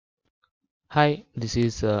Hi, this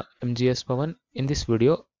is MGS Pawan. In this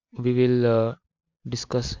video, we will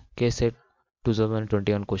discuss Kset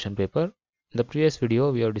 2021 question paper. In the previous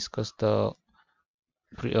video, we have discussed the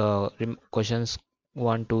questions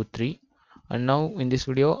 1, 2, 3, and now in this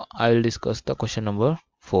video, I will discuss the question number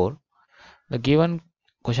 4. The given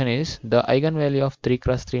question is the eigenvalue of 3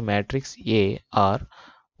 cross 3 matrix A are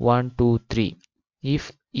 1, 2, 3.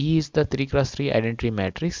 If E is the 3 cross 3 identity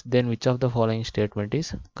matrix, then which of the following statement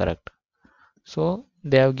is correct? So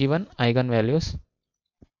they have given eigenvalues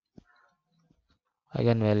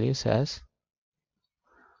as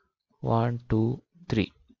 1, 2,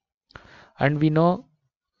 3, and we know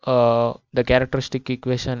the characteristic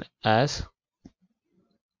equation as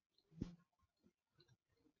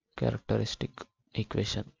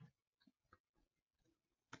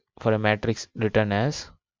for a matrix written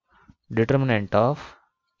as determinant of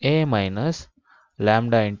A minus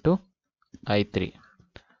lambda into I3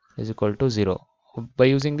 is equal to 0. By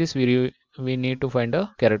using this, we need to find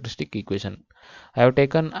a characteristic equation. I have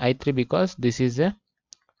taken I3 because this is a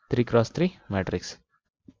 3 cross 3 matrix.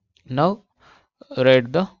 Now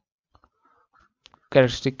write the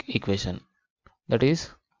characteristic equation, that is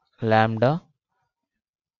lambda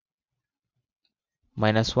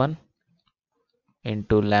minus 1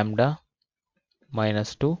 into lambda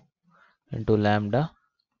minus 2 into lambda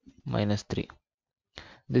minus 3.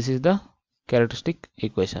 This is the characteristic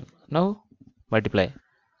equation. Now multiply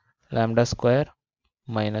lambda square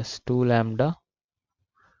minus 2 lambda,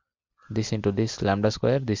 this into this lambda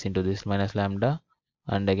square, this into this minus lambda,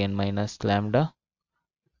 and again minus lambda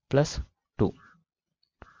plus 2,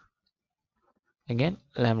 again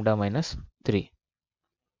lambda minus 3.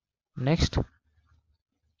 Next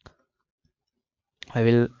I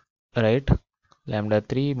will write lambda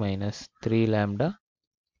 3 minus 3 lambda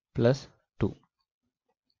plus 2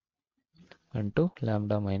 into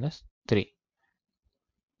lambda minus 3.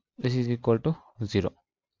 This is equal to 0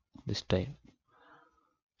 this time.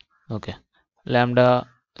 Okay, lambda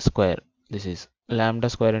square, this is lambda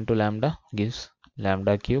square into lambda gives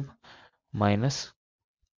lambda cube minus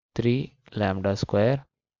 3 lambda square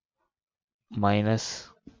minus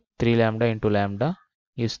 3 lambda into lambda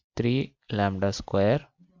is 3 lambda square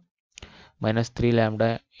minus 3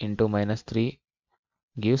 lambda into minus 3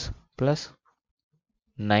 gives plus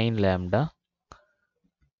 9 lambda.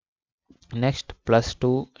 Next plus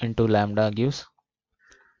 2 into lambda gives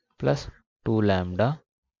plus 2 lambda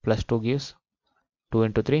plus 2 gives 2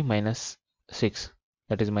 into 3 minus 6,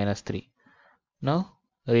 that is minus 3. Now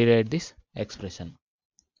rewrite this expression,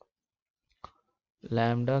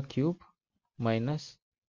 lambda cube minus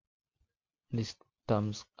this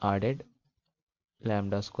terms added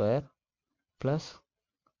lambda square plus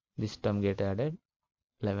this term get added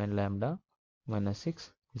 11 lambda minus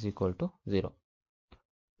 6 is equal to 0.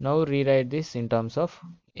 Now rewrite this in terms of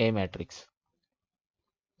A matrix.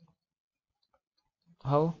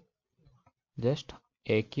 How? Just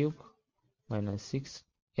A cube minus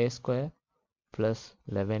 6A square plus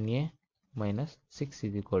 11A minus 6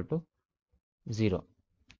 is equal to 0.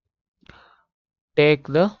 Take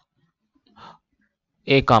the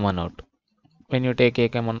A common out. When you take A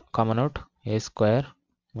common out, A square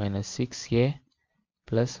minus 6A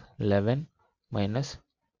plus 11 minus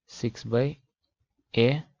 6 by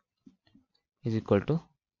A is equal to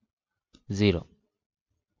 0.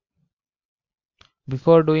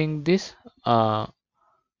 Before doing this,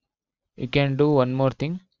 you can do one more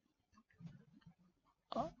thing.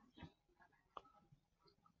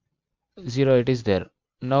 0 it is there.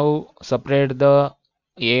 Now separate the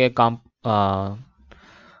A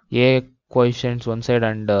coefficients one side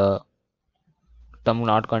and term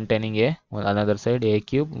not containing A on another side. A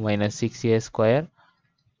cube minus 6A square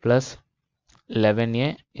plus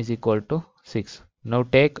 11A is equal to 6. Now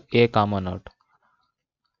take A common out.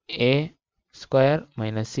 A square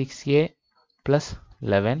minus 6A plus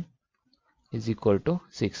 11 is equal to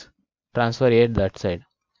 6. Transfer A that side.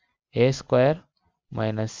 A square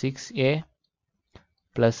minus 6A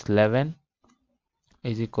plus 11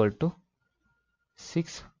 is equal to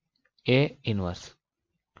 6A inverse.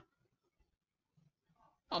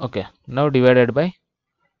 Okay, now divided by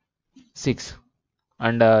 6,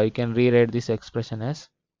 and you can rewrite this expression as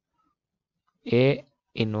A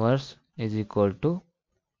inverse is equal to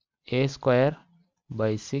A square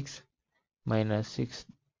by 6 minus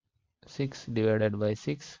 6 divided by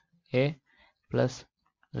 6A plus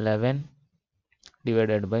 11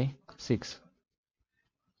 divided by 6.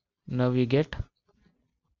 Now we get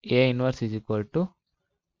A inverse is equal to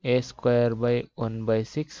A square by 1 by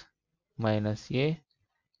 6 minus A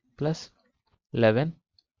plus 11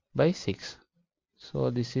 by 6.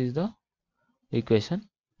 So this is the equation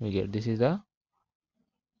we get. This is the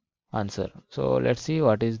answer. So let's see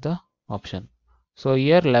what is the option. So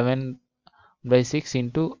here 11 by 6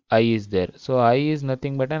 into I is there. So I is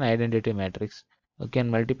nothing but an identity matrix. You can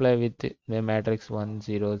multiply with the matrix 1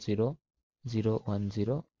 0 0 0 1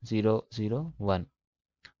 0 0 0 1.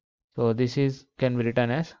 So this is can be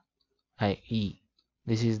written as IE.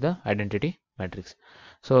 This is the identity matrix.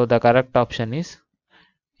 So the correct option is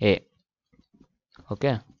A.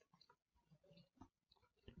 Okay.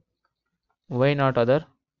 Why not other?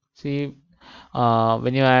 See,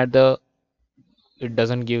 when you add the, it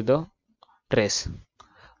doesn't give the trace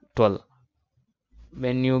 12.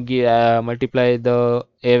 When you give, multiply the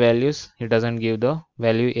A values, it doesn't give the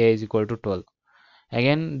value A is equal to 12.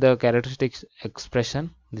 Again, the characteristics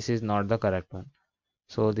expression, this is not the correct one.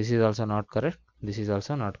 So this is also not correct. This is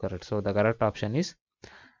also not correct. So the correct option is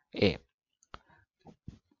A.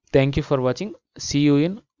 Thank you for watching. See you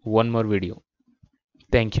in one more video.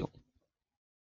 Thank you.